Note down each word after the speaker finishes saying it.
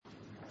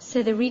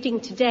So the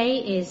reading today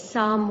is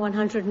Psalm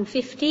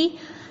 150,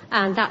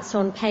 and that's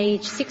on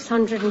page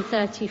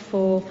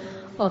 634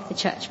 of the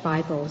Church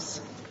Bibles.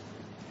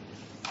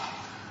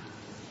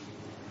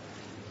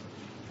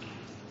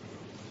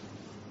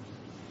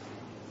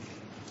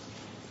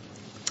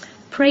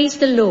 Praise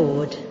the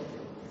Lord.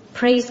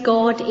 Praise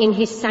God in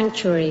his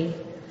sanctuary.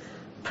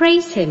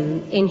 Praise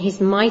him in his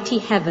mighty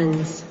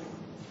heavens.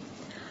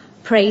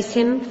 Praise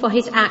him for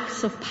his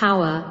acts of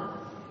power.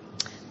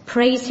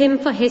 Praise him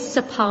for his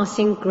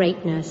surpassing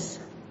greatness.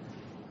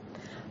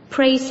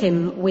 Praise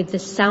him with the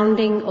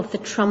sounding of the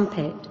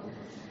trumpet.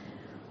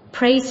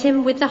 Praise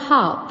him with the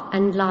harp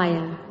and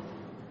lyre.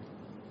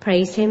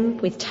 Praise him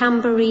with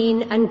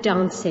tambourine and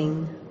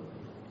dancing.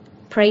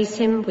 Praise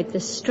him with the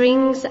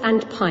strings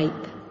and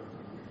pipe.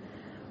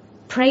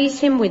 Praise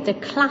him with the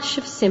clash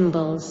of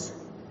cymbals.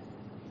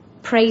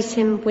 Praise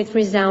him with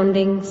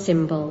resounding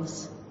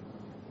cymbals.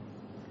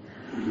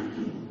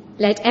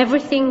 Let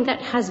everything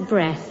that has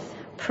breath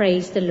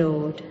praise the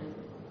Lord.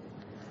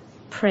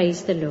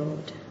 Praise the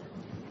Lord.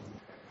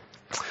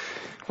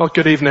 Well,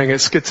 good evening.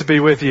 It's good to be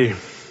with you.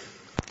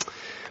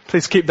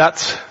 Please keep that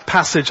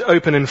passage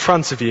open in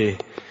front of you.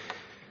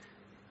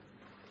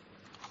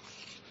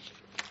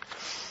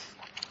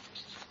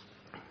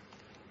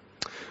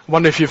 I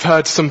wonder if you've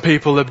heard some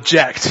people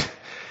object.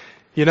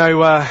 You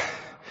know,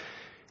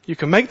 you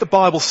can make the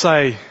Bible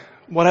say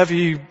whatever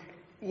you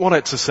want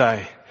it to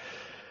say.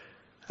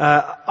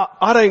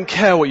 I don't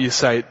care what you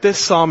say. This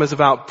psalm is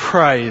about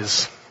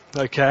praise,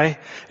 okay?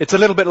 It's a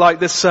little bit like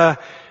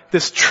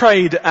this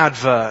trade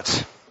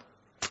advert.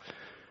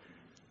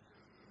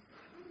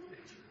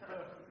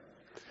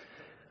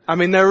 I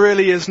mean, there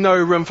really is no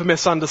room for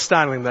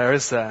misunderstanding there,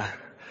 is there?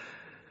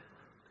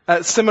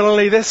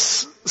 Similarly,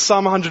 this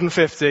Psalm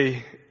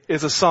 150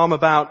 is a psalm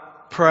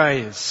about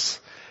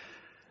praise.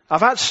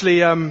 I've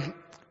actually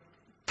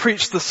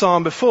preached the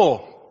psalm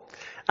before.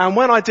 And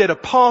when I did, a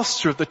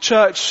pastor of the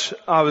church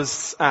I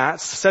was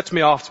at said to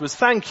me afterwards,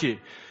 "Thank you.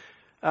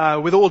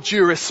 With all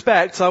due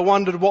respect, I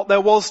wondered what there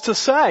was to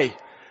say.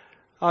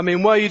 I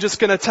mean, were you just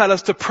going to tell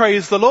us to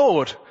praise the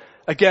Lord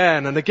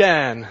again and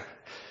again?"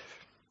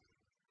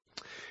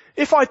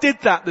 If I did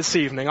that this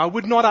evening, I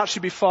would not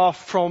actually be far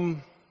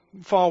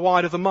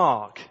wide of the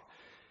mark.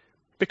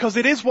 Because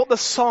it is what the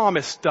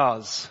psalmist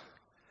does.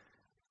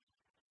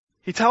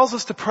 He tells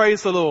us to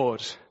praise the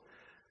Lord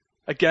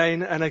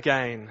again and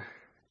again.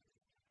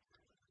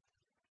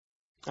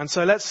 And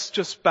so let's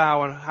just bow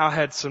our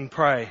heads and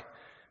pray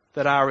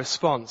that our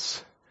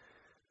response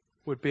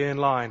would be in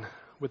line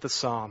with the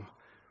psalm.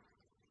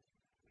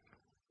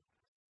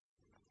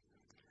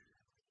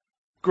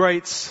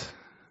 Great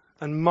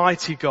and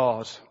mighty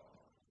God,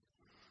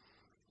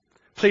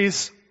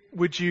 please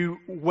would you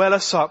well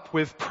us up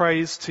with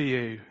praise to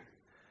you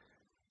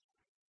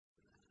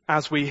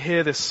as we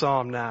hear this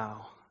psalm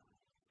now.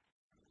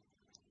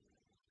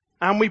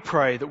 And we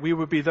pray that we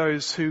would be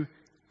those who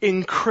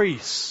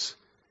increase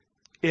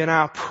in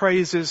our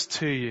praises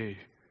to you,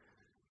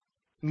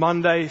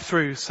 Monday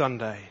through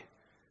Sunday,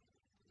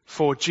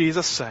 for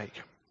Jesus' sake.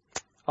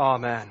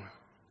 Amen.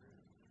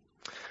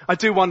 I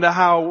do wonder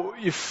how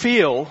you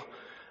feel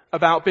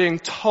about being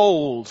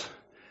told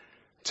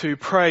to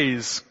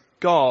praise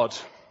God.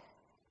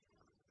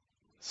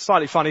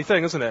 Slightly funny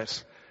thing, isn't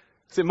it?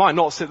 Because it might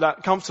not sit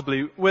that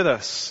comfortably with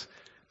us.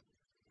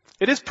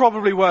 It is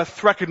probably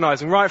worth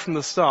recognizing right from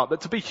the start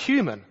that to be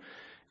human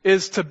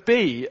is to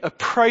be a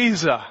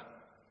praiser.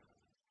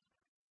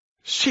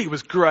 She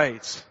was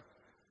great.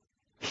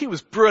 He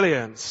was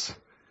brilliant.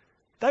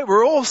 They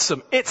were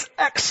awesome. It's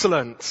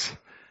excellent.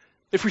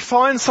 If we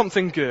find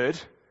something good,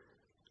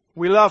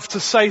 we love to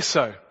say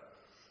so.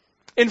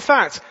 In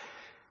fact, I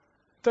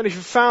don't know if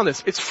you've found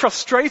this, it's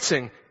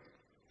frustrating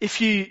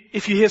if you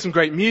hear some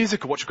great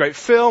music or watch a great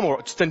film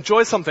or just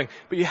enjoy something,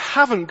 but you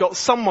haven't got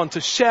someone to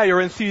share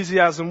your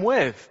enthusiasm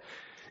with.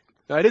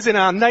 Now, it is in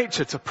our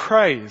nature to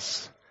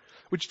praise.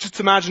 Would you just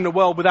imagine a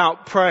world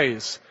without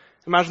praise?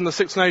 Imagine the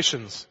Six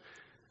Nations.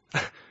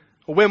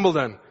 Or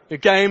Wimbledon. Your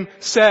game,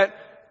 set,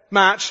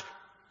 match,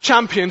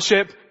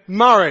 championship,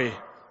 Murray.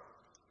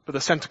 But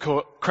the centre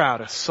court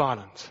crowd are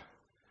silent.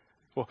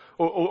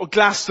 Or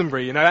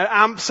Glastonbury,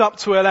 amps up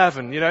to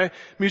 11,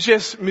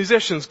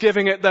 musicians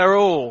giving it their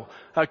all.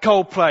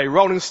 Coldplay,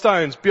 Rolling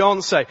Stones,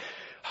 Beyonce,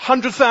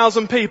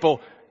 100,000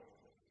 people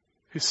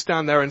who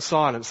stand there in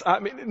silence. I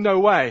mean, no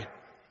way.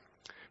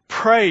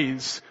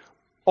 Praise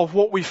of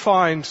what we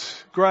find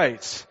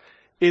great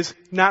is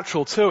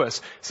natural to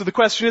us. So the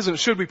question isn't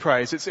should we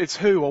praise, it's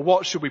who or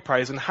what should we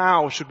praise and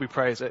how should we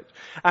praise it.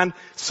 And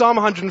Psalm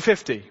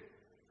 150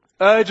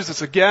 urges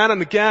us again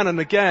and again and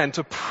again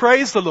to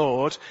praise the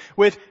Lord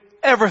with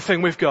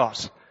everything we've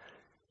got.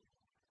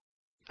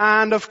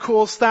 And of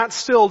course that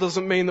still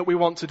doesn't mean that we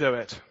want to do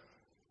it.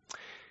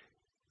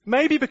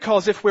 Maybe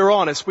because if we're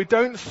honest, we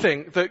don't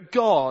think that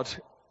God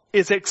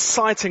is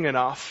exciting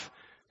enough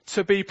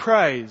to be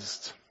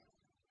praised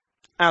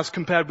as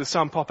compared with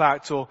some pop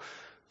act or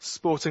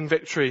sporting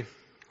victory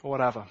or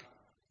whatever.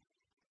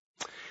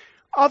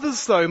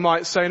 Others, though,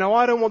 might say, no,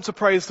 I don't want to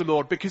praise the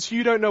Lord because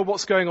you don't know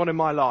what's going on in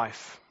my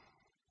life.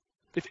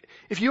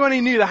 If you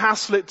only knew the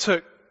hassle it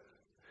took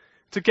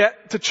to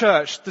get to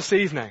church this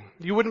evening,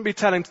 you wouldn't be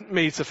telling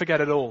me to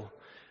forget it all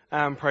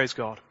and praise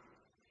God.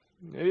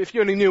 If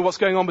you only knew what's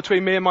going on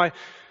between me and my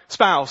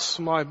spouse,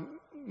 my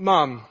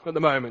mum at the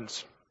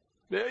moment.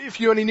 If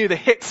you only knew the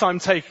hits I'm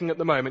taking at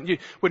the moment, you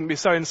wouldn't be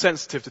so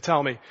insensitive to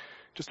tell me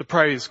just to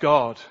praise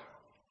God.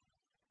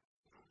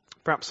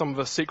 Perhaps some of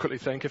us secretly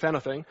think, if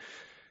anything,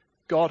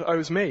 God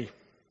owes me.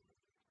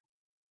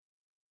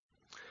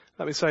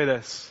 Let me say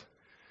this.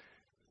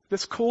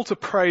 This call to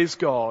praise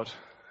God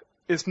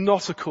is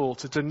not a call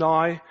to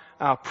deny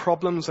our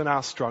problems and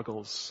our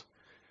struggles.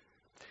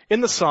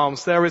 In the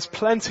Psalms, there is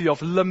plenty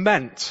of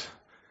lament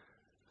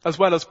as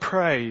well as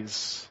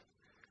praise.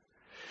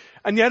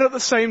 And yet at the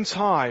same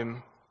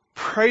time,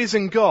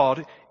 praising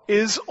God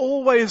is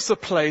always the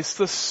place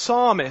the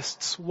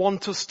psalmists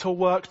want us to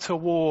work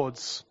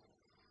towards.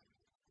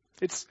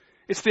 It's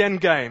the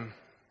end game.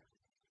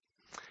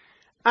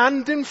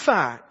 And in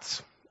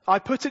fact, I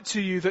put it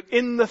to you that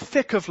in the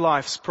thick of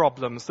life's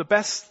problems, the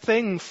best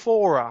thing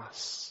for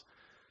us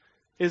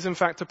is in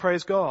fact to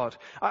praise God.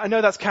 I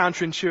know that's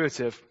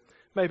counterintuitive.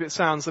 Maybe it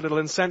sounds a little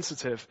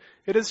insensitive.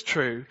 It is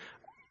true.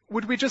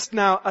 Would we just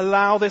now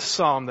allow this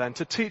psalm then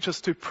to teach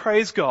us to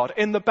praise God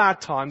in the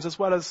bad times as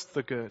well as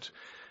the good?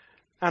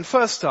 And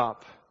first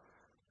up,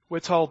 we're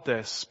told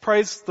this,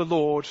 praise the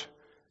Lord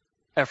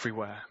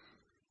everywhere.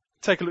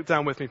 Take a look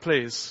down with me,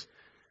 please.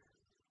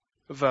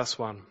 Verse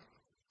 1.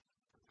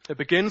 It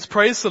begins,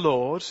 praise the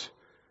Lord,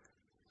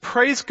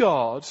 praise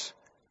God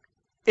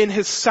in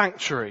his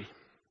sanctuary.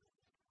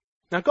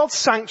 Now God's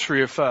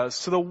sanctuary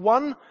refers to the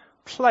one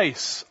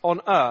place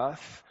on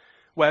earth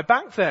where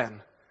back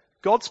then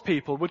God's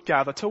people would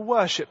gather to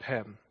worship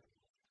him.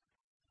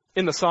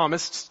 In the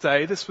psalmist's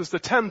day, this was the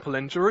temple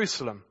in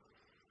Jerusalem.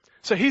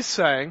 So he's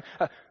saying,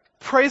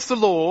 praise the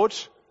Lord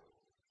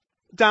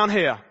down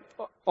here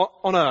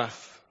on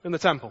earth in the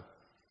temple.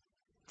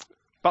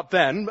 But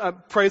then,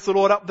 praise the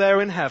Lord up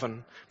there in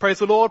heaven. Praise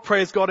the Lord,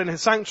 praise God in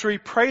his sanctuary,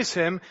 praise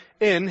him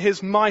in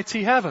his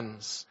mighty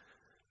heavens.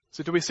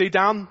 So do we see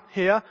down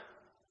here,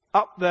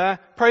 up there,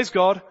 praise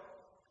God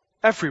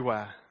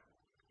everywhere.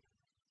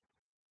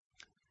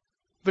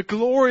 The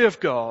glory of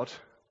God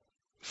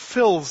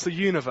fills the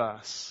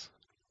universe.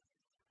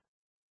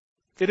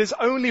 It is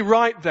only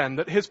right then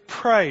that his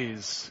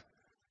praise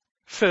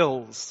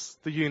fills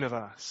the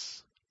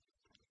universe.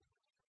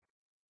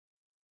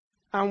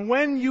 And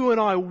when you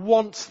and I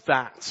want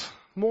that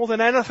more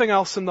than anything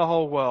else in the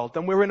whole world,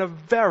 then we're in a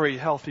very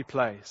healthy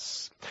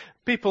place.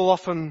 People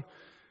often,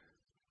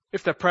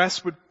 if they're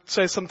pressed, would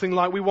say something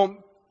like, we want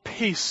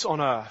peace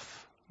on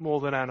earth more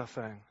than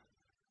anything.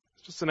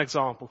 It's just an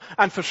example.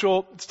 And for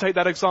sure, to take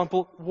that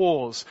example,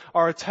 wars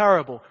are a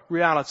terrible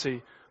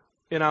reality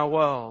in our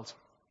world.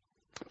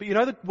 But you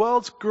know, the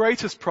world's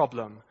greatest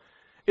problem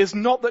is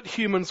not that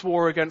humans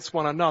war against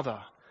one another,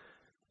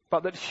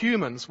 but that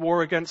humans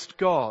war against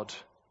God,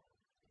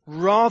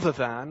 rather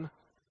than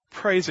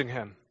praising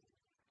him.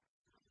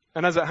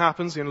 And as it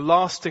happens,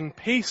 lasting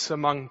peace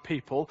among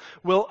people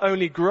will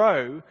only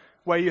grow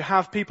where you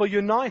have people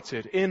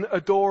united in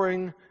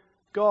adoring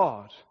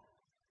God.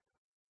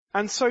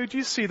 And so do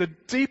you see the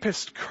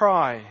deepest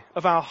cry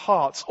of our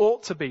hearts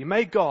ought to be,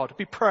 may God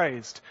be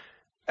praised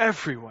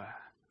everywhere,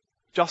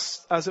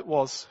 just as it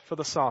was for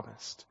the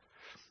psalmist.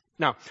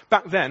 Now,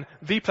 back then,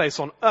 the place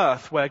on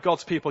earth where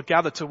God's people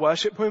gathered to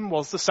worship him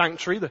was the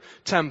sanctuary, the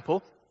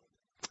temple.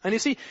 And you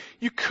see,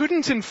 you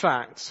couldn't in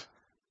fact,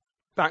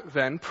 back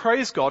then,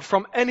 praise God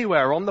from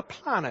anywhere on the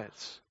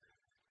planet.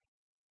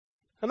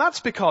 And that's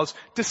because,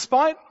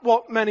 despite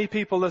what many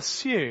people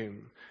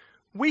assume,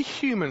 we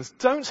humans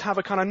don't have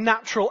a kind of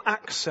natural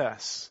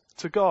access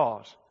to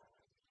God.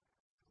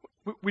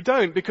 We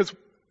don't, because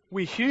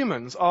we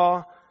humans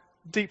are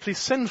deeply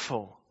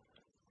sinful.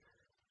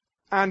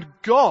 And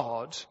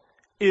God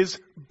is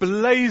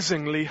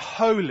blazingly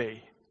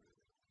holy.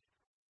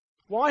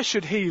 Why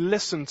should he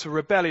listen to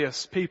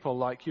rebellious people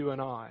like you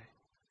and I?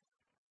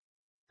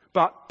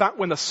 But back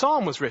when the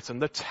psalm was written,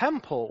 the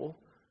temple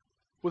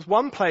was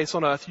one place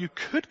on earth you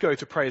could go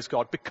to praise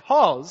God,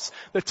 because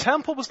the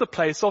temple was the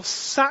place of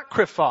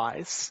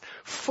sacrifice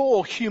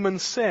for human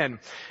sin.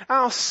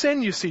 Our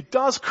sin, you see,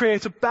 does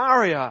create a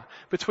barrier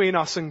between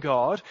us and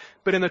God,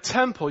 but in the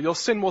temple your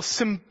sin was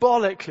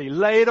symbolically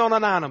laid on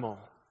an animal.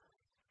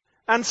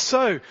 And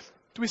so,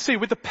 do we see,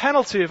 with the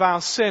penalty of our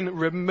sin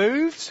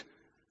removed,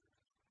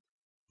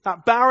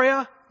 that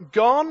barrier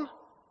gone,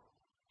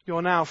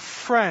 you're now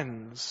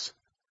friends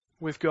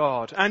with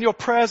God. And your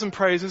prayers and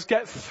praises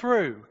get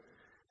through.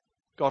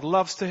 God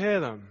loves to hear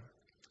them.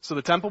 So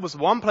the temple was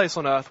one place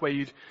on earth where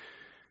you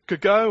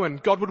could go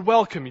and God would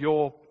welcome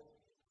your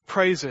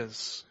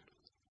praises.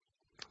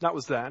 That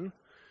was then.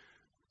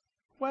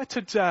 Where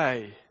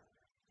today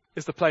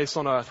is the place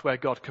on earth where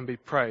God can be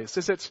praised?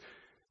 Is it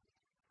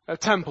a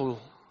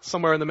temple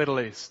somewhere in the Middle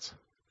East?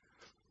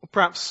 Or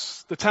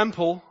perhaps the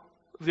temple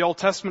of the Old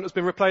Testament has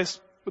been replaced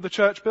with a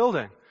church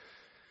building?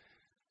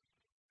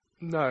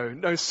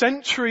 No,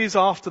 centuries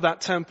after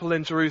that temple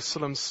in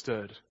Jerusalem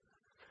stood,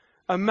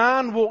 a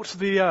man walked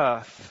the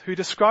earth who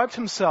described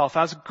himself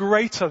as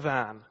greater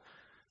than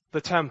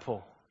the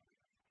temple.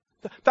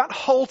 That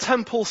whole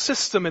temple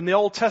system in the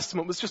Old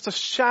Testament was just a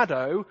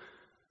shadow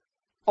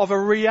of a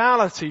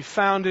reality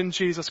found in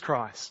Jesus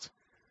Christ.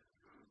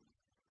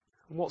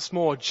 What's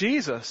more,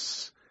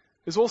 Jesus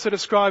is also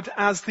described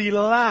as the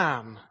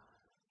Lamb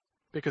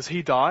because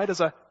he died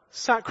as a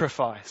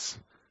sacrifice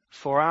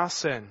for our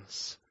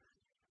sins.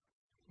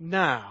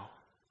 Now,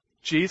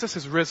 Jesus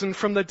is risen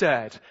from the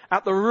dead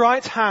at the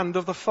right hand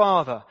of the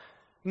Father.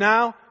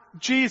 Now,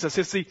 Jesus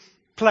is the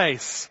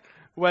place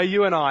where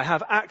you and I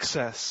have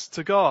access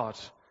to God.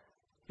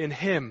 In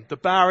him, the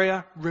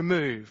barrier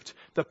removed,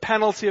 the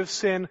penalty of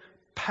sin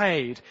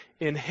paid.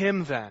 In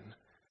him then,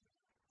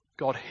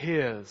 God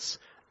hears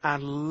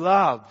and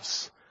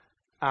loves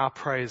our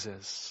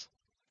praises.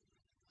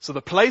 So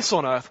the place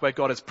on earth where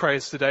God is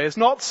praised today is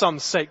not some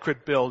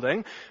sacred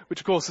building,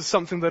 which of course is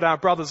something that our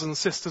brothers and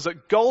sisters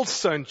at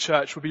Goldstone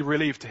Church would be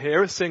relieved to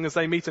hear, seeing as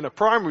they meet in a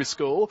primary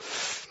school.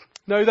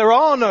 No, there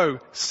are no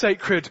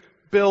sacred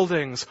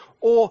buildings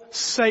or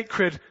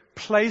sacred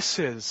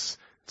places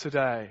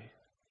today.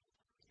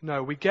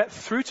 No, we get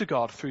through to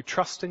God through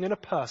trusting in a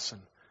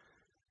person,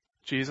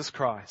 Jesus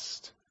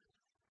Christ.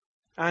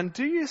 And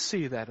do you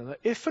see then that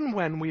if and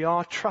when we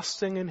are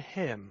trusting in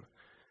him,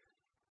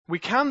 we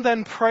can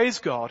then praise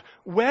God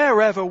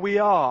wherever we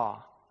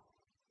are.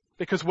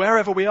 Because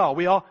wherever we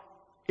are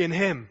in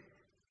him.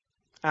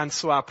 And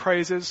so our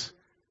praises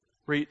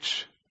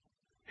reach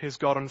his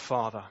God and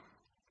Father.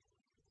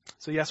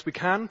 So yes, we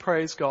can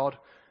praise God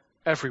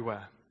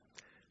everywhere.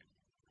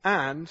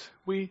 And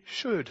we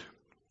should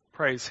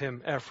praise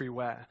him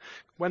everywhere.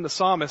 When the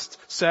psalmist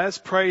says,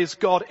 praise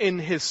God in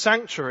his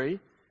sanctuary,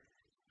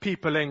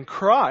 people in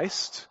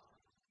Christ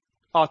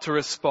are to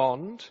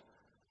respond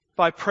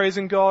by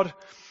praising God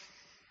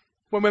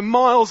when we're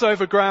miles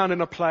over ground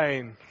in a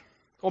plane,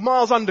 or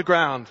miles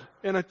underground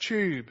in a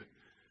tube,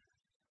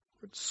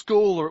 at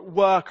school or at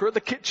work or at the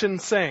kitchen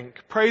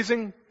sink,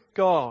 praising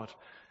God.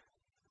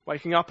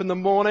 Waking up in the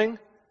morning,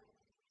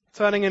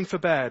 turning in for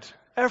bed,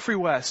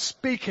 everywhere,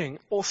 speaking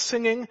or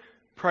singing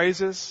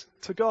praises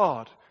to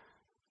God.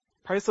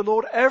 Praise the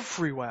Lord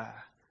everywhere.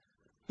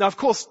 Now, of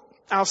course,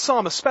 our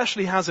psalm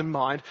especially has in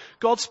mind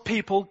God's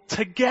people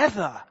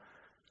together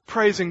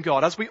praising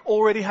God, as we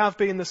already have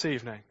been this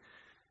evening.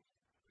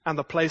 And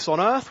the place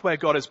on earth where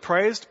God is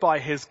praised by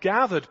his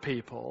gathered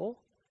people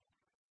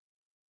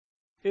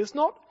is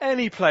not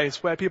any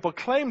place where people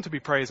claim to be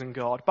praising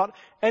God, but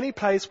any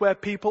place where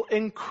people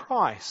in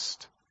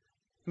Christ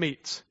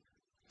meet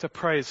to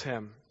praise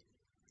him.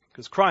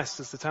 Because Christ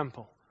is the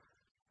temple.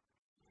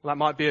 Well, that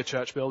might be a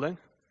church building.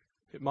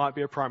 It might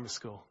be a primary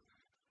school.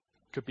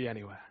 It could be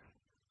anywhere.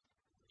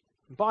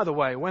 And by the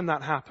way, when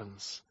that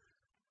happens,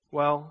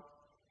 well,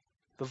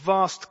 the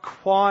vast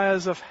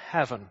choirs of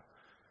heaven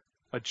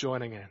are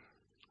joining in.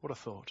 What a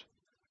thought.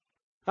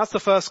 That's the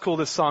first call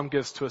this psalm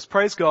gives to us.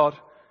 Praise God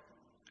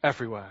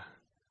everywhere.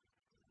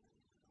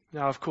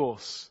 Now, of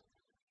course,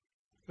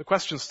 the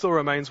question still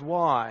remains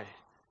why?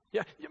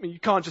 Yeah, I mean, you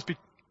can't just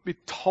be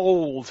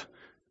told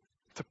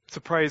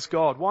to praise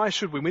God. Why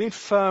should we? We need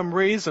firm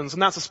reasons,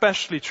 and that's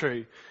especially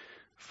true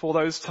for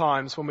those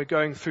times when we're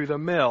going through the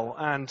mill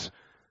and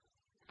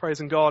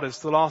praising God is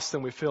the last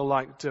thing we feel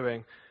like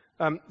doing.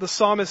 The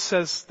psalmist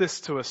says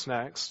this to us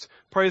next.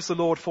 Praise the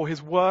Lord for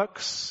his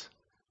works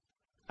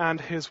and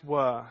his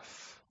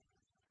worth.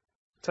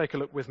 Take a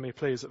look with me,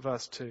 please, at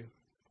verse 2.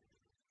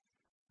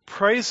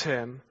 Praise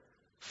him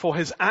for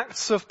his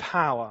acts of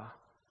power.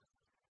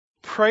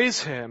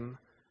 Praise him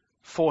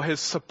for his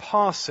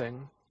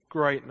surpassing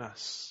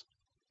greatness.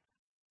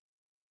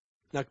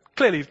 Now,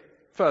 clearly,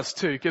 verse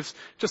 2 gives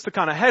just the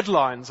kind of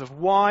headlines of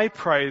why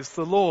praise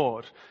the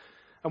Lord.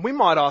 And we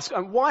might ask,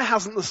 why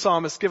hasn't the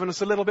psalmist given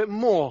us a little bit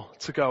more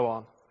to go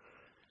on?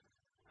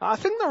 I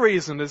think the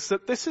reason is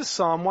that this is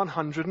Psalm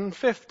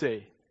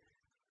 150.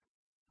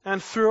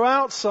 And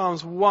throughout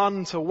Psalms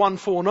 1 to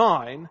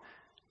 149,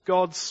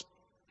 God's,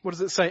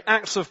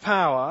 acts of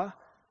power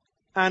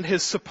and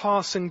his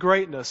surpassing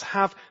greatness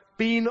have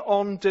been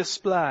on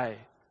display.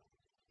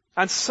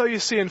 And so you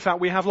see, in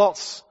fact, we have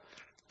lots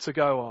to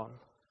go on.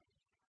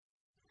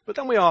 But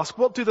then we ask,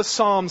 what do the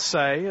Psalms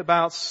say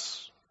about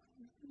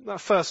that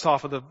first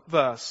half of the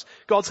verse?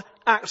 God's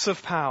acts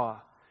of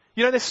power.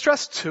 You know, they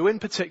stress two in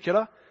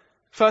particular.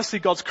 Firstly,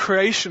 God's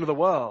creation of the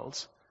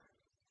world.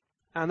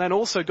 And then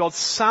also God's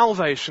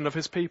salvation of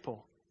his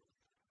people.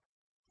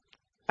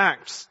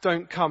 Acts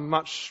don't come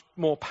much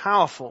more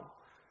powerful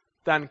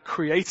than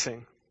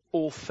creating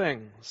all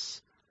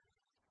things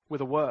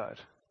with a word.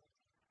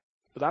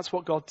 But that's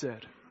what God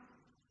did.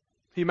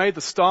 He made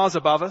the stars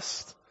above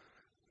us,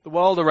 the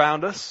world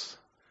around us,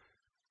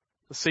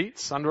 the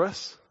seats under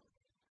us.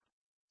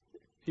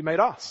 He made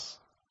us.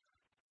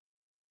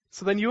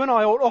 So then you and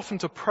I ought often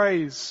to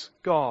praise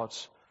God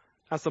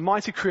as the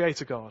mighty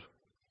creator God.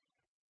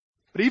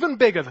 But even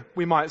bigger,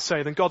 we might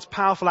say, than God's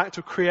powerful act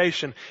of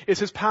creation is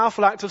his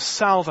powerful act of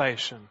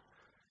salvation.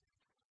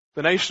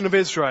 The nation of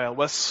Israel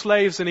were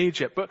slaves in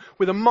Egypt, but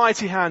with a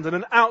mighty hand and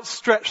an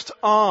outstretched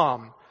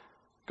arm,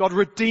 God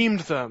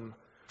redeemed them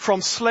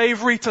from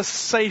slavery to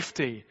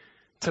safety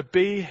to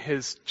be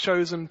his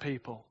chosen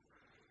people.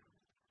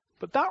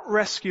 But that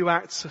rescue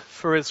act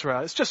for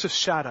Israel is just a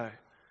shadow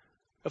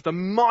of the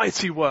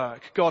mighty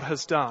work God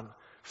has done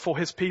for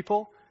his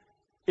people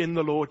in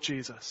the Lord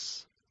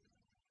Jesus.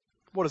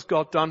 What has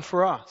God done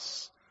for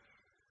us?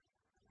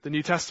 The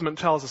New Testament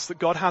tells us that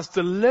God has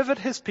delivered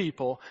his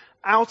people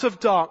out of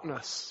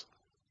darkness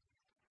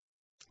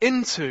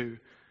into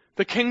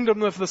the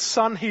kingdom of the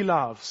Son he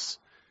loves,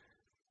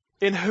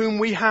 in whom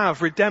we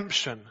have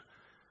redemption,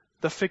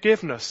 the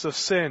forgiveness of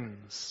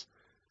sins.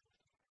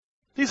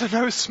 These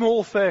are no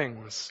small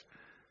things.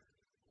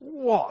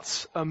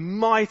 What a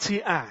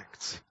mighty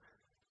act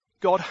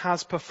God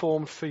has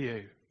performed for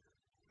you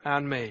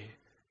and me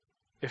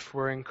if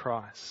we're in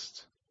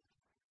Christ.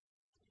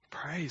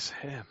 Praise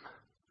him.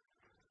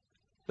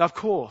 Now, of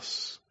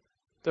course,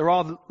 there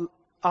are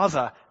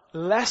other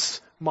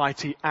less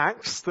mighty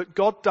acts that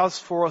God does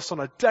for us on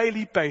a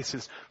daily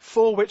basis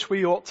for which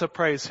we ought to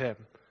praise him.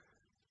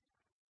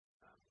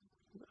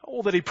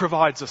 All that he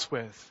provides us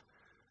with.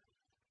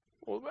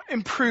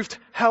 Improved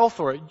health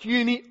or a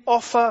uni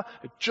offer,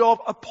 a job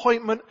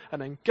appointment,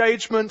 an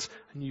engagement,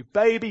 a new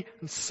baby,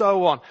 and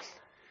so on.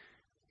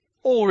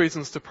 All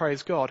reasons to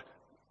praise God.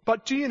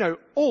 But do you know,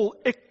 all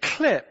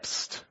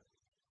eclipsed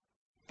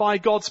by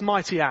God's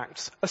mighty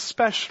acts,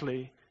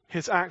 especially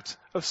his act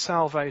of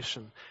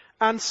salvation.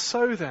 And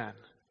so then,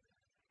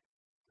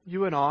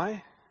 you and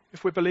I,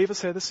 if we're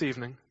believers here this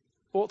evening,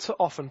 ought to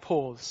often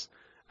pause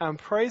and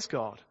praise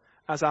God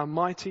as our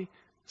mighty,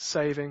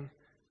 saving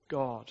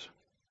God.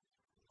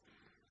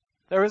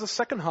 There is a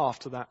second half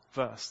to that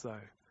verse,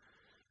 though.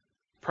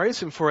 Praise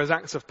him for his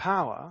acts of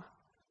power.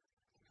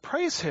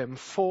 Praise him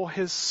for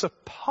his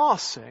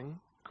surpassing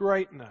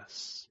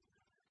greatness.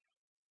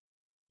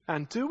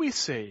 And do we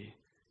see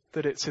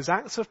that it's his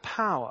acts of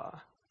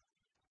power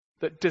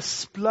that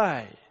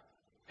display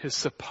his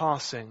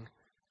surpassing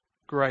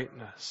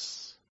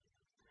greatness?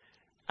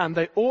 And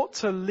they ought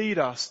to lead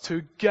us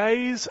to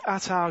gaze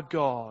at our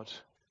God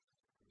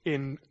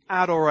in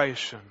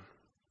adoration.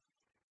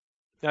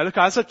 Now look,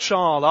 as a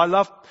child, I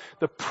loved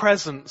the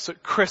presents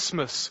at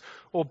Christmas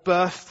or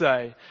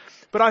birthday,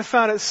 but I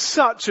found it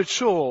such a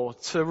chore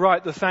to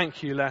write the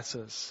thank you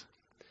letters.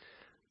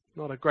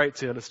 Not a great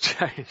deal has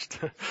changed.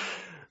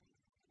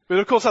 But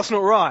of course that's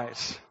not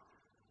right.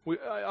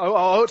 I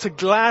ought to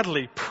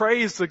gladly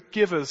praise the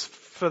givers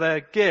for their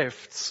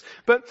gifts.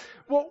 But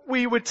what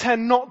we would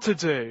tend not to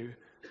do,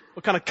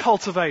 or kind of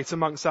cultivate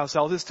amongst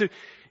ourselves,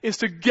 is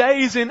to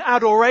gaze in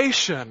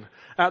adoration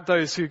at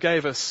those who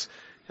gave us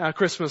our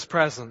Christmas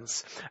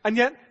presents. And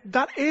yet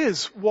that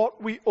is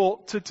what we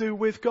ought to do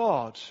with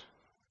God.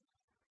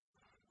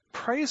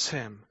 Praise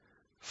him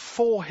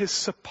for his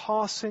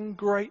surpassing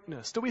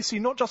greatness. Do we see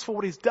not just for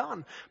what he's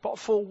done, but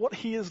for what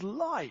he is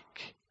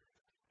like?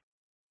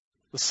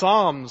 The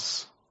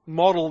Psalms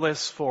model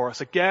this for us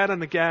again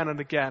and again and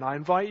again. I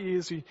invite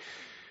you,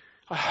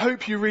 I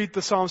hope you read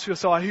the Psalms for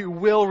yourself. I hope you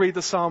will read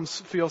the Psalms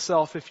for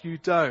yourself if you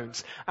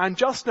don't. And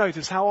just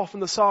notice how often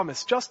the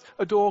psalmists just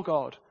adore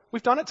God.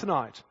 We've done it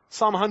tonight.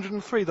 Psalm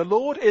 103. The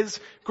Lord is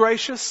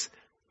gracious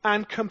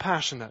and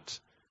compassionate,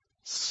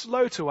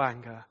 slow to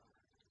anger,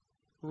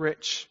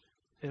 rich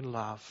in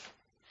love.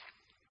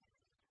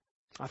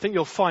 I think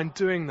you'll find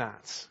doing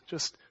that,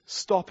 just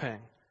stopping,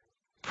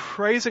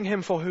 praising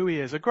him for who he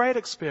is, a great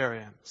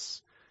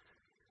experience.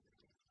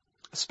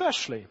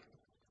 Especially,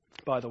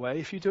 by the way,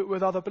 if you do it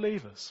with other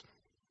believers.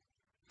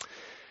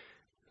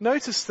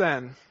 Notice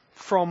then,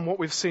 from what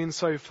we've seen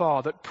so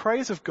far, that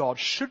praise of God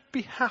should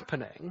be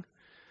happening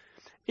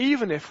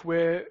even if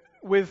we're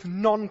with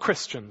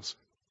non-Christians.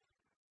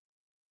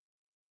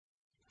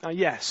 Now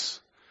yes,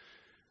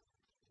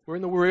 we're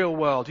in the real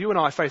world. You and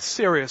I face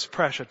serious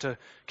pressure to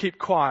keep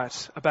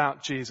quiet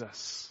about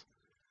Jesus.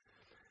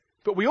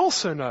 But we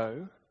also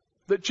know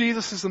that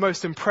Jesus is the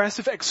most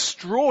impressive,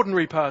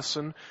 extraordinary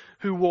person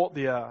who walked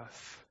the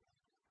earth.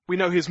 We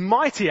know his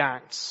mighty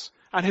acts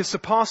and his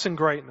surpassing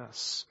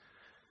greatness.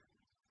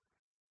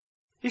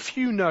 If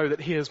you know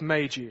that he has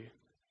made you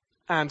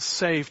and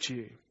saved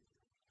you,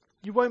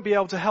 you won't be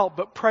able to help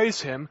but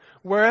praise him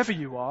wherever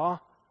you are,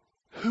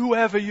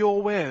 whoever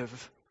you're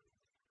with.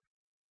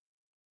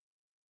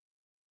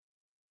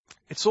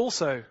 It's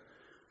also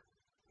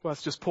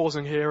worth just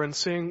pausing here and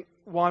seeing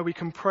why we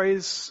can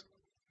praise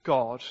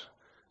God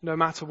no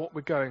matter what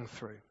we're going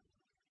through.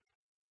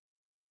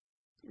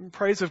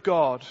 Praise of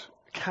God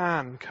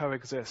can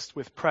coexist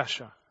with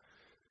pressure,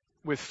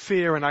 with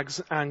fear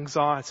and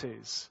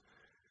anxieties,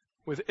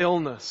 with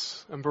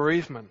illness and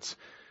bereavement.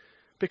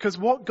 Because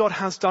what God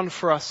has done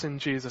for us in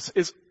Jesus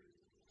is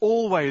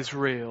always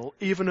real,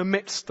 even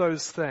amidst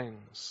those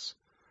things.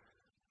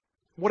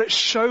 What it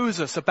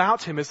shows us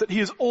about him is that he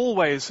is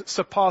always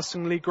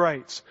surpassingly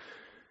great.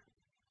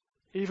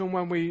 Even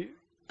when we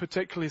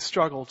particularly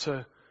struggle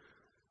to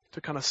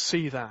kind of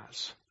see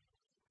that.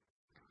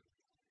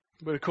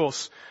 But of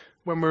course,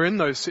 when we're in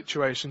those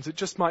situations, it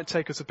just might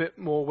take us a bit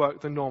more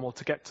work than normal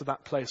to get to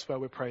that place where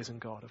we're praising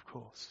God, of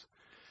course.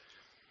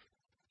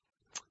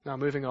 Now,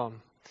 moving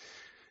on.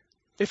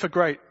 If a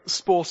great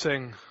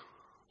sporting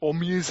or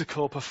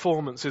musical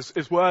performance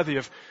is worthy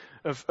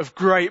of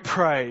great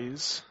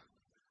praise,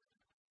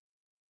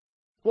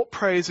 what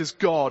praise is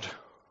God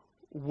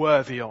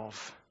worthy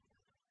of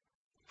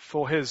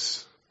for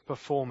his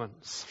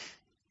performance?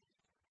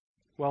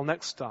 Well,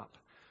 next up,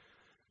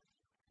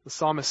 the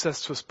psalmist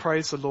says to us,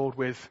 praise the Lord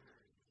with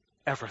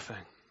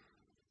everything.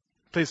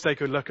 Please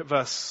take a look at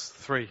verse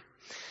 3.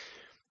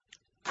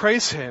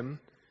 Praise him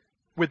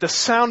with the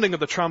sounding of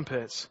the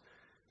trumpet.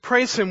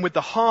 Praise him with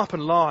the harp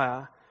and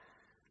lyre.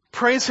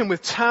 Praise him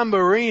with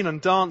tambourine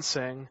and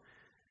dancing.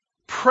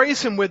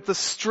 Praise him with the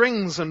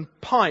strings and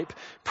pipe.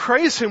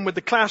 Praise him with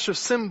the clash of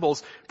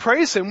cymbals.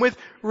 Praise him with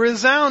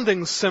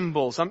resounding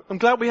cymbals. I'm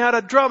glad we had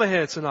a drummer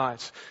here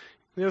tonight.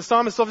 The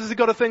psalmist obviously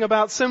got a thing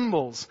about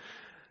cymbals.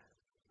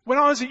 When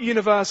I was at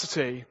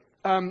university,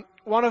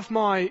 one of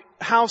my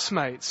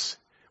housemates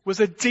was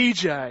a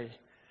DJ,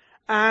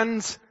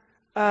 and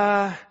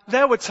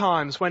there were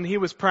times when he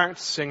was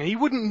practicing and he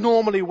wouldn't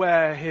normally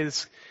wear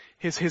his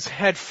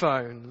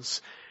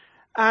headphones,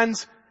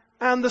 and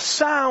the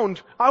sound,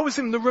 I was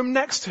in the room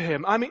next to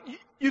him. I mean,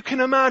 you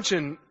can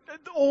imagine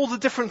all the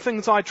different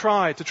things I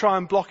tried to try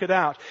and block it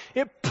out.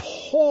 It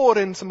poured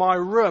into my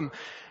room.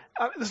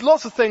 There's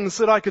lots of things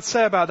that I could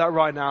say about that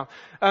right now,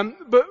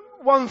 but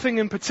one thing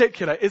in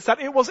particular is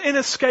that it was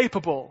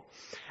inescapable.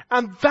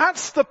 And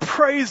that's the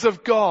praise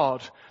of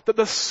God that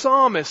the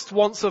psalmist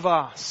wants of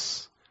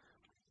us.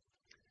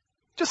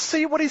 Just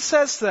see what he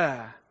says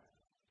there.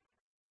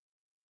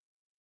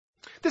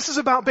 This is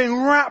about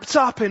being wrapped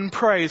up in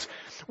praise,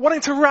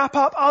 wanting to wrap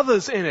up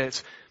others in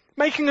it,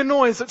 making a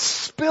noise that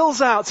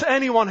spills out to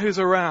anyone who's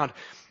around.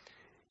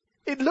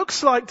 It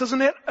looks like,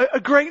 doesn't it, a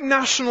great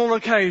national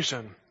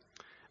occasion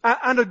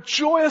and a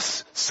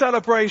joyous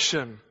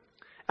celebration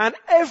and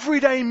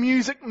everyday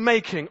music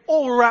making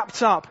all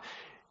wrapped up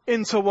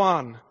into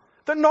one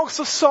that knocks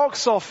the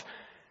socks off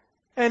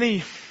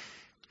any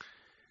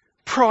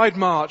pride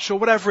march or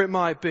whatever it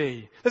might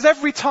be. There's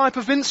every type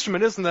of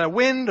instrument, isn't there?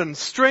 Wind and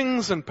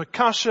strings and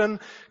percussion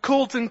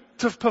called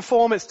to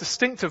perform its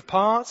distinctive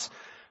parts.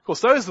 Of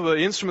course, those were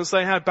the instruments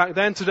they had back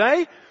then.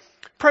 Today,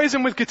 praise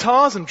him with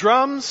guitars and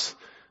drums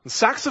and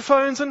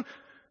saxophones and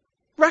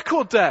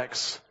record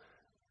decks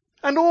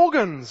and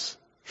organs.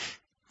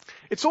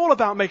 It's all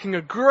about making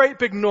a great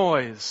big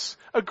noise,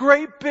 a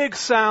great big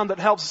sound that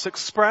helps us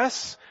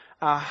express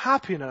our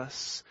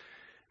happiness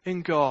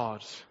in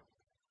God.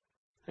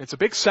 It's a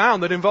big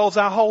sound that involves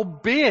our whole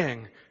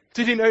being.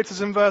 Did you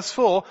notice in verse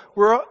 4,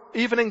 we're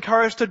even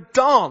encouraged to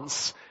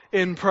dance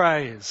in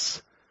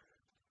praise.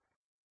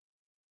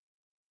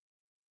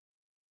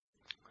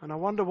 And I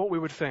wonder what we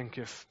would think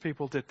if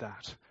people did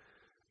that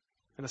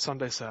in a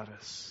Sunday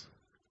service.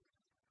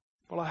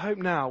 Well, I hope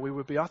now we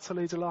would be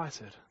utterly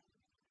delighted.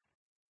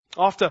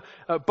 After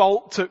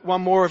Bolt took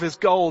one more of his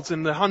golds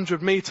in the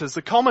 100 meters,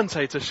 the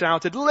commentator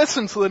shouted,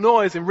 "Listen to the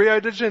noise in Rio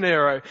de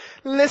Janeiro.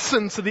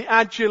 Listen to the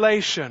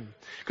adulation."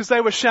 Because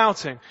they were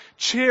shouting,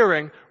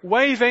 cheering,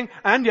 waving,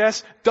 and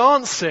yes,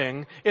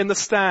 dancing in the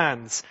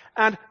stands.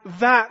 And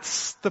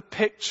that's the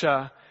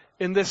picture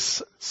in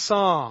this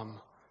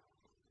psalm.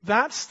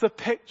 That's the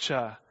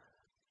picture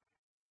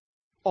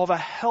of a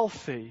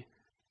healthy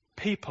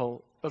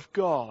people of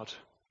God.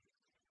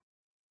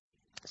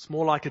 It's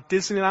more like a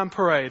Disneyland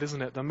parade,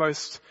 isn't it? The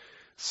most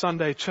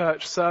Sunday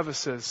church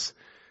services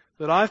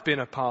that I've been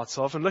a part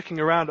of, and looking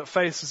around at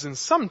faces in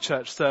some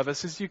church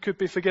services, you could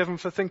be forgiven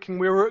for thinking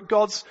we were at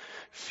God's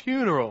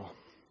funeral.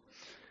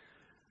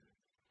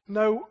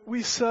 No,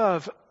 we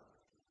serve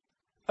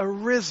a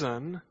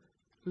risen,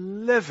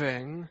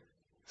 living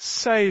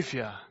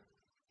Saviour.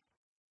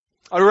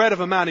 I read of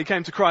a man who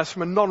came to Christ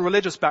from a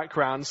non-religious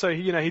background, so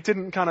he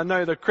didn't kind of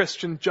know the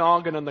Christian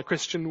jargon and the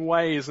Christian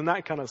ways and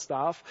that kind of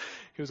stuff.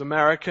 He was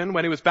American.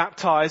 When he was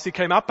baptized, he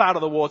came up out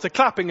of the water,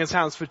 clapping his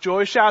hands for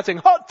joy, shouting,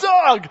 "Hot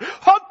dog!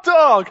 Hot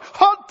dog!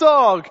 Hot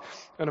dog!"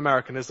 An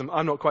Americanism,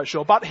 I'm not quite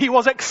sure, but he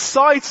was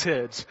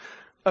excited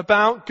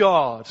about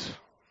God.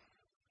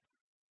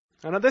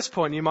 And at this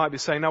point, you might be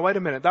saying, "Now wait a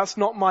minute, that's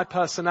not my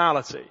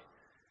personality.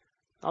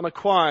 I'm a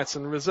quiet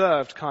and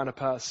reserved kind of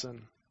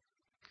person."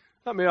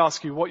 Let me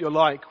ask you what you're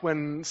like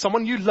when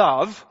someone you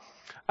love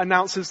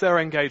announces their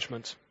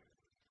engagement.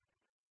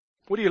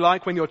 What are you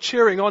like when you're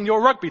cheering on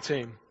your rugby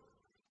team?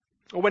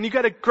 Or when you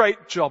get a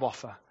great job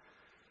offer?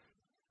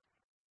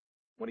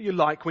 What are you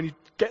like when you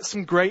get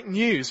some great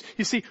news?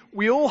 You see,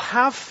 we all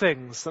have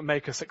things that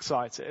make us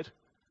excited.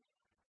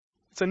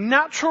 It's a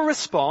natural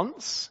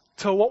response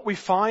to what we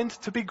find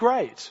to be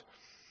great.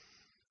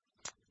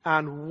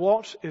 And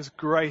what is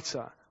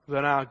greater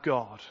than our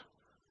God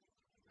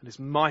and his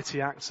mighty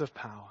acts of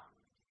power?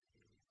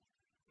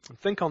 And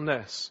think on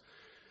this.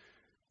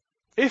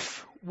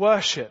 If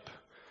worship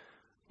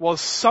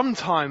was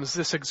sometimes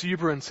this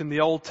exuberant in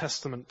the Old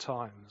Testament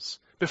times,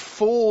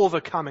 before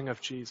the coming of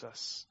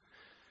Jesus,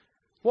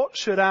 what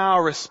should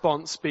our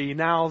response be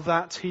now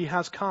that he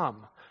has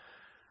come?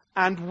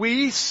 and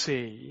we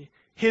see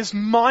his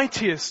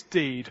mightiest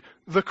deed,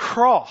 the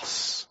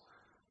cross,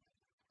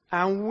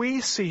 and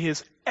we see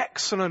his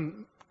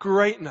excellent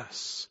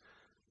greatness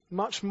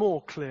much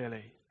more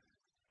clearly,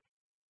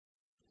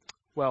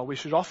 well, we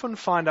should often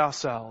find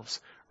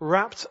ourselves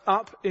wrapped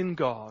up in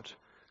God,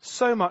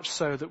 so much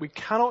so that we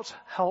cannot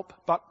help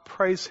but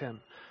praise him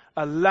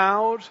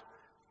aloud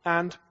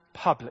and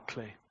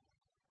publicly.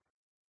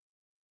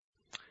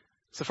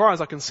 So far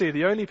as I can see,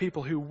 the only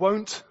people who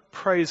won't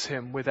praise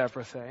him with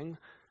everything,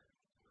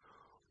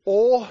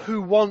 or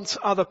who want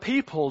other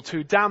people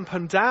to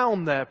dampen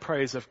down their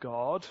praise of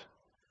God,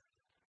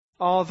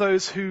 are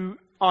those who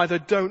either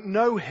don't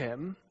know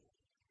him,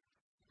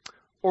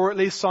 or at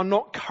least are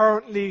not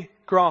currently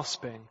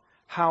grasping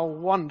how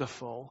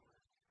wonderful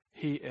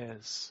he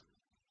is.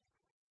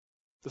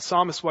 The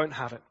psalmist won't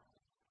have it.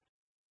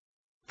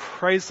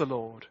 Praise the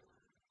Lord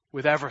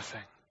with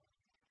everything.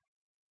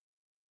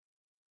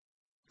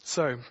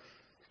 So,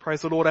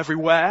 praise the Lord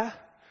everywhere.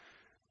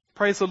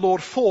 Praise the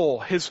Lord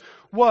for his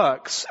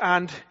works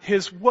and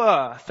his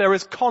worth. There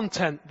is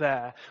content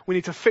there. We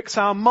need to fix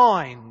our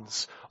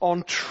minds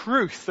on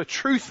truth, the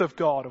truth of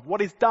God, of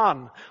what he's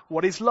done,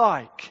 what he's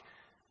like.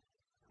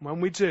 When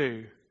we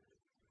do,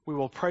 we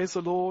will praise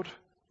the Lord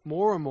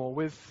more and more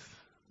with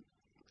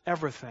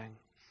everything.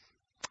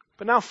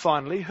 But now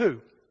finally,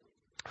 who?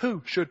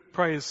 Who should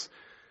praise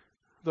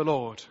the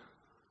Lord?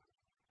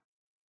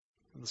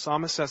 And the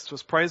psalmist says to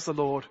us, praise the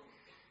Lord,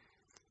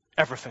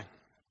 everything.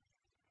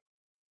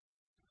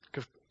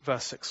 Look at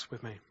verse 6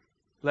 with me.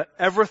 Let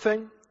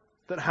everything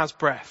that has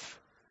breath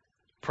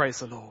praise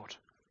the Lord.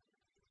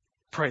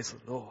 Praise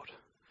the Lord.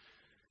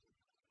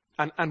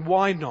 And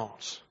why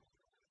not?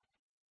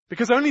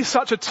 Because only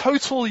such a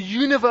total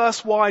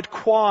universe-wide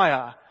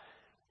choir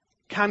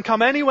can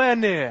come anywhere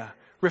near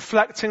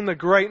reflecting the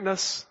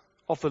greatness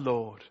of the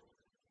Lord.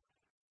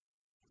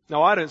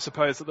 Now, I don't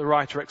suppose that the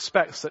writer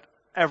expects that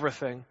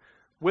everything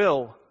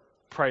will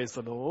praise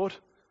the Lord.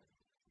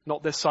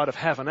 Not this side of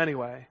heaven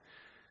anyway.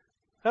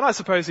 And I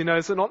suppose he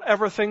knows that not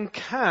everything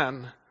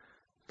can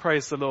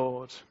praise the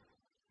Lord.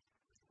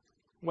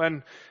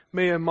 When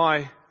me and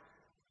my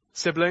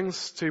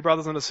siblings, 2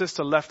 brothers and a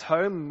sister, left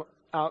home,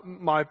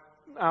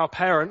 our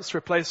parents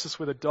replaced us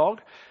with a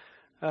dog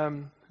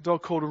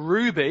called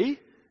Ruby.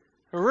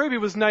 Ruby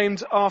was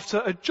named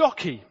after a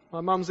jockey.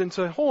 My mum's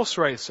into horse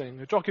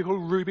racing, a jockey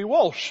called Ruby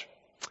Walsh.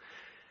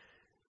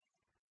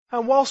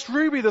 And whilst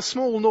Ruby, the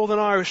small Northern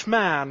Irish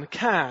man,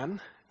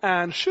 can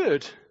and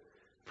should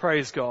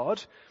praise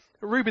God,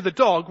 Ruby the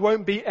dog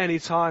won't be any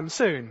time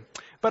soon.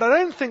 But I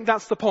don't think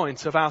that's the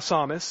point of our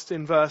psalmist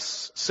in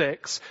verse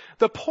 6.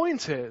 The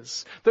point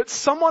is that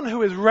someone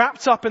who is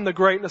wrapped up in the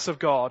greatness of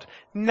God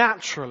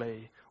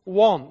naturally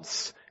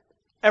wants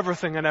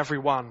everything and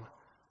everyone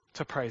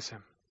to praise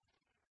him.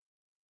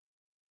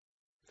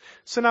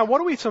 So now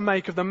what are we to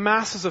make of the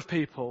masses of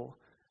people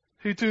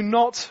who do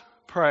not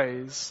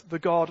praise the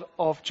God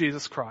of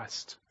Jesus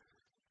Christ,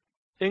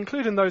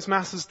 including those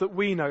masses that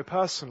we know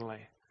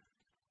personally?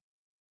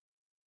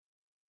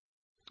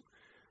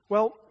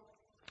 Well,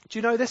 do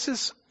you know, this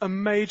is a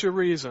major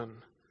reason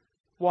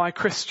why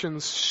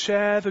Christians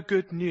share the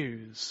good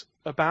news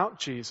about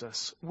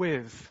Jesus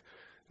with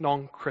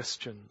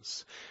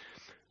non-Christians.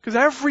 Because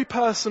every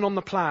person on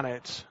the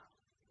planet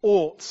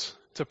ought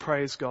to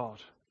praise God.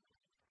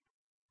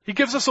 He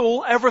gives us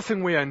all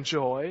everything we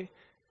enjoy,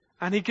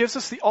 and he gives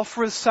us the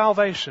offer of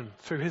salvation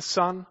through his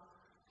Son,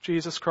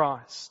 Jesus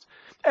Christ.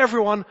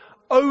 Everyone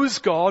owes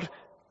God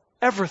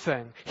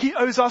everything. He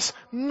owes us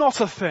not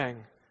a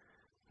thing.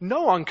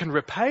 No one can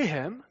repay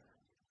him.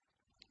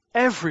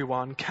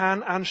 Everyone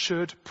can and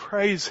should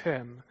praise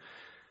him.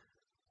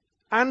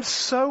 And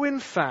so, in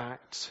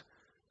fact,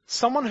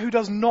 someone who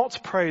does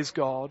not praise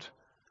God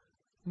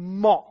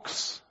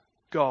mocks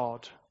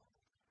God.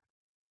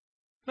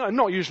 No,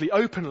 not usually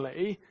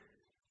openly,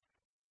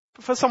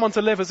 but for someone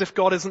to live as if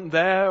God isn't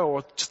there,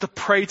 or just to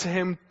pray to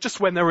him just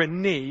when they're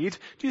in need,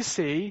 do you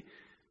see?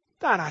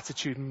 That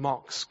attitude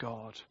mocks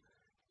God.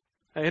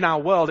 In our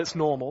world it's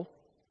normal,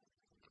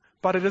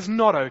 but it is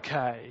not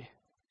okay.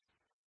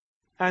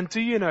 And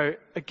do you know,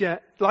 again,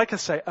 like I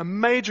say, a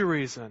major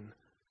reason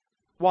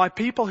why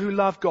people who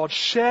love God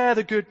share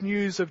the good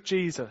news of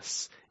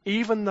Jesus,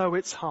 even though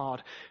it's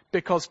hard,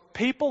 because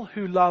people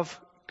who love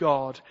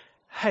God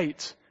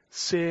hate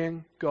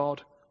seeing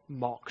God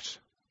mocked.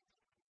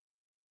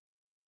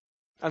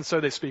 And so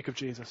they speak of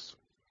Jesus,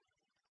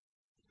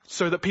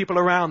 so that people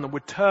around them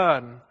would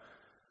turn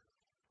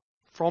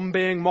from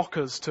being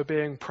mockers to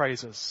being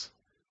praisers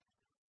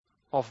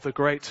of the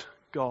great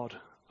God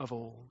of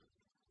all.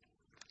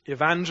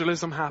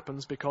 Evangelism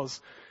happens because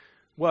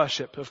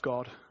worship of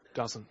God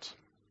doesn't.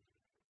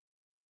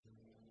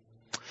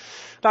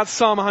 That's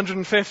Psalm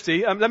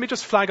 150. Let me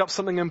just flag up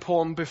something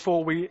important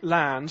before we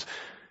land.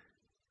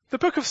 The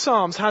book of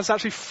Psalms has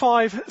actually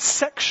 5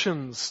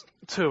 sections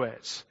to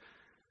it.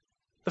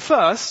 The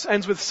first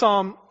ends with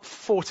Psalm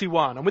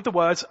 41 and with the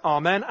words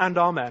Amen and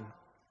Amen.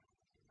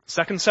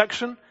 Second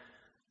section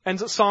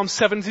ends at Psalm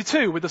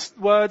 72 with the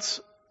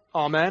words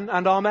Amen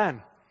and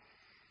Amen.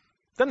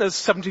 Then there's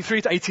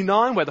 73 to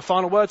 89 where the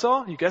final words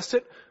are, you guessed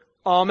it,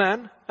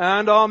 Amen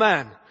and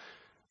Amen.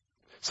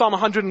 Psalm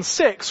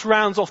 106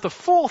 rounds off the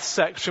fourth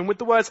section with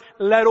the words,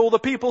 let all the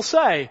people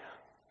say,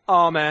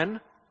 Amen,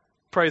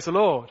 praise the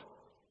Lord.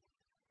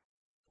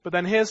 But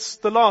then here's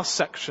the last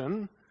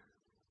section,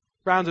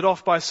 rounded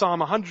off by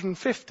Psalm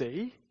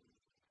 150.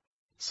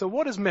 So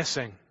what is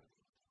missing?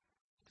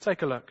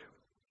 Take a look.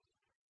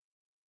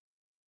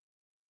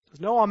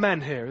 There's no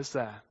Amen here, is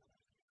there?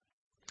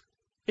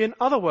 In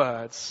other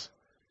words,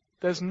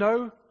 there's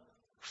no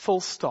full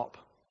stop.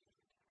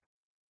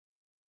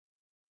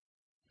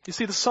 You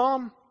see, the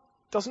psalm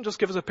doesn't just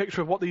give us a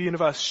picture of what the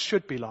universe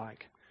should be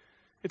like.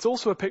 It's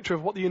also a picture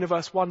of what the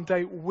universe one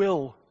day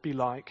will be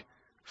like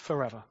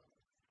forever.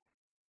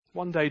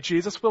 One day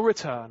Jesus will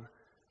return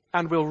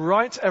and will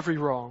right every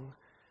wrong,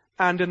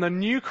 and in the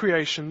new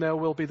creation there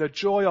will be the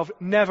joy of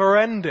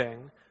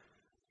never-ending,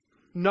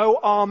 no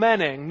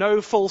amening, no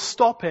full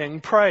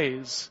stopping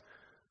praise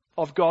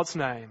of God's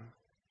name.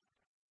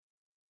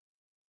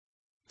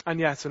 And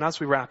yet, and as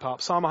we wrap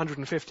up, Psalm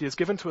 150 is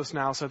given to us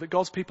now so that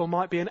God's people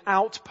might be an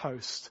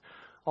outpost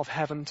of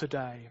heaven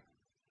today.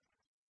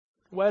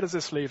 Where does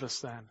this leave us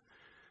then?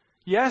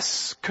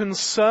 Yes,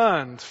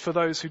 concerned for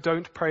those who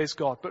don't praise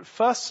God, but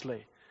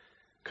firstly,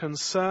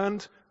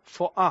 concerned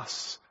for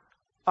us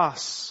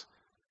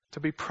to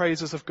be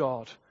praisers of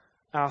God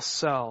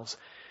ourselves.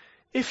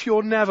 If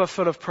you're never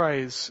full of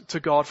praise to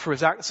God for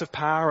his acts of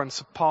power and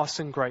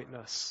surpassing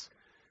greatness,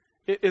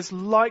 it is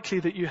likely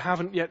that you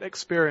haven't yet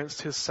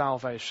experienced his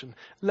salvation.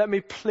 Let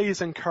me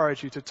please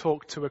encourage you to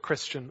talk to a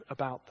Christian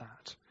about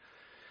that.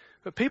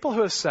 But people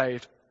who are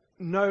saved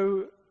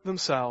know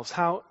themselves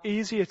how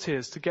easy it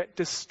is to get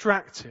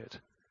distracted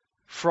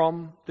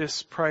from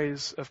this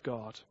praise of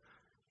God.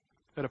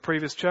 At a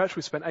previous church,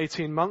 we spent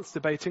 18 months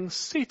debating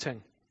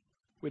seating.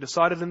 We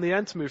decided in the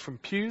end to move from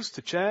pews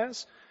to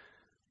chairs.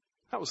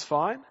 That was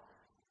fine.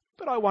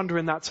 But I wonder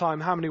in that time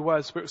how many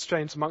words were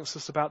exchanged amongst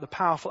us about the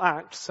powerful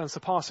acts and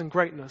surpassing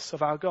greatness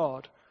of our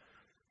God,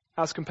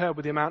 as compared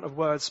with the amount of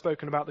words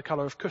spoken about the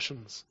colour of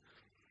cushions.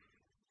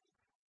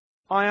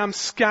 I am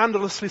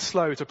scandalously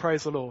slow to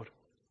praise the Lord.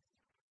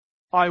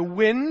 I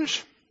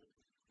whinge,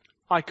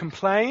 I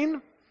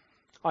complain,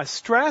 I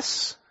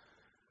stress,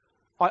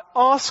 I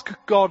ask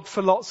God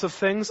for lots of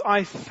things,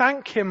 I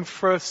thank him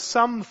for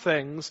some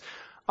things.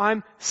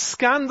 I'm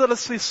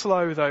scandalously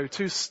slow, though,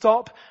 to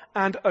stop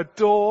and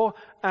adore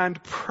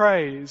and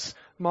praise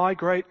my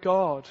great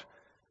God.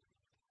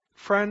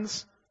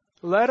 Friends,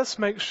 let us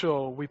make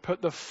sure we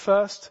put the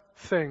first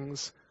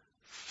things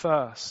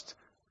first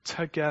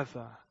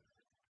together.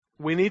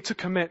 We need to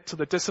commit to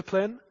the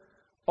discipline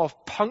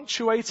of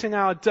punctuating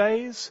our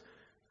days,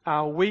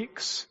 our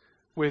weeks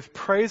with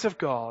praise of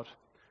God,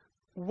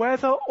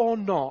 whether or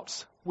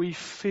not we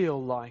feel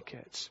like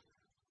it.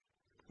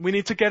 We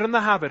need to get in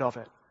the habit of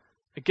it.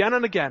 Again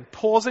and again,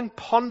 pausing,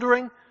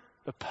 pondering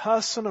the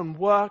person and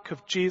work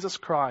of Jesus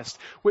Christ,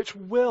 which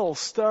will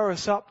stir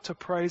us up to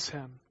praise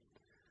him.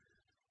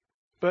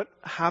 But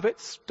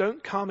habits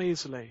don't come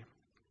easily.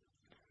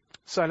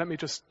 So let me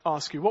just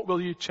ask you, what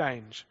will you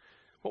change?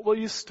 What will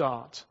you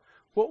start?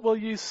 What will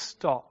you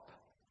stop?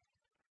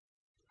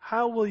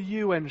 How will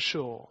you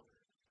ensure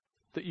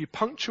that you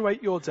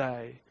punctuate your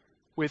day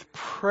with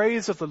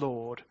praise of the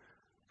Lord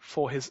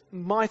for his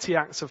mighty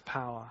acts of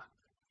power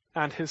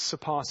and his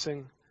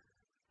surpassing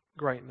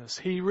greatness?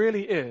 He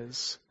really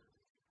is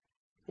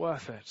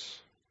worth it.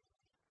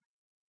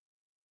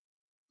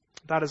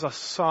 That is a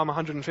Psalm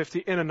 150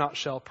 in a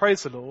nutshell.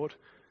 Praise the Lord.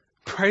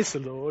 Praise the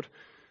Lord.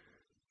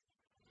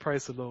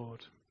 Praise the Lord.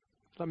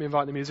 Let me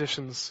invite the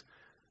musicians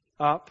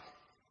up.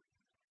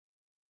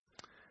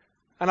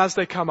 And as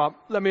they come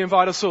up, let me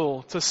invite us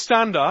all to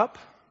stand up.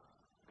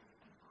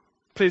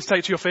 Please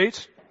take to your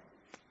feet.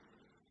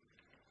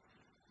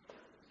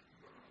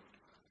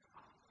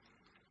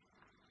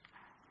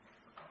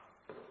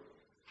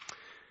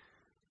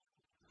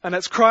 And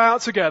let's cry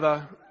out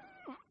together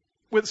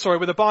with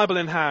a Bible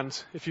in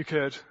hand, if you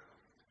could.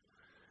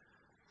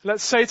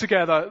 Let's say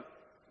together,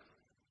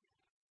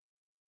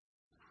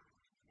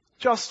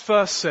 just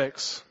verse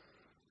 6,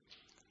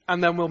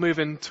 and then we'll move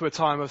into a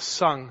time of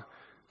sung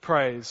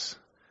praise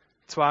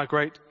to our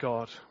great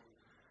God.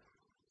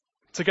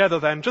 Together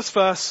then, just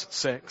verse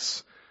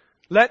 6.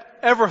 Let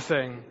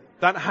everything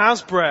that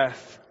has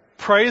breath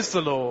praise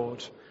the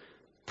Lord.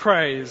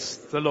 Praise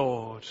the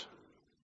Lord.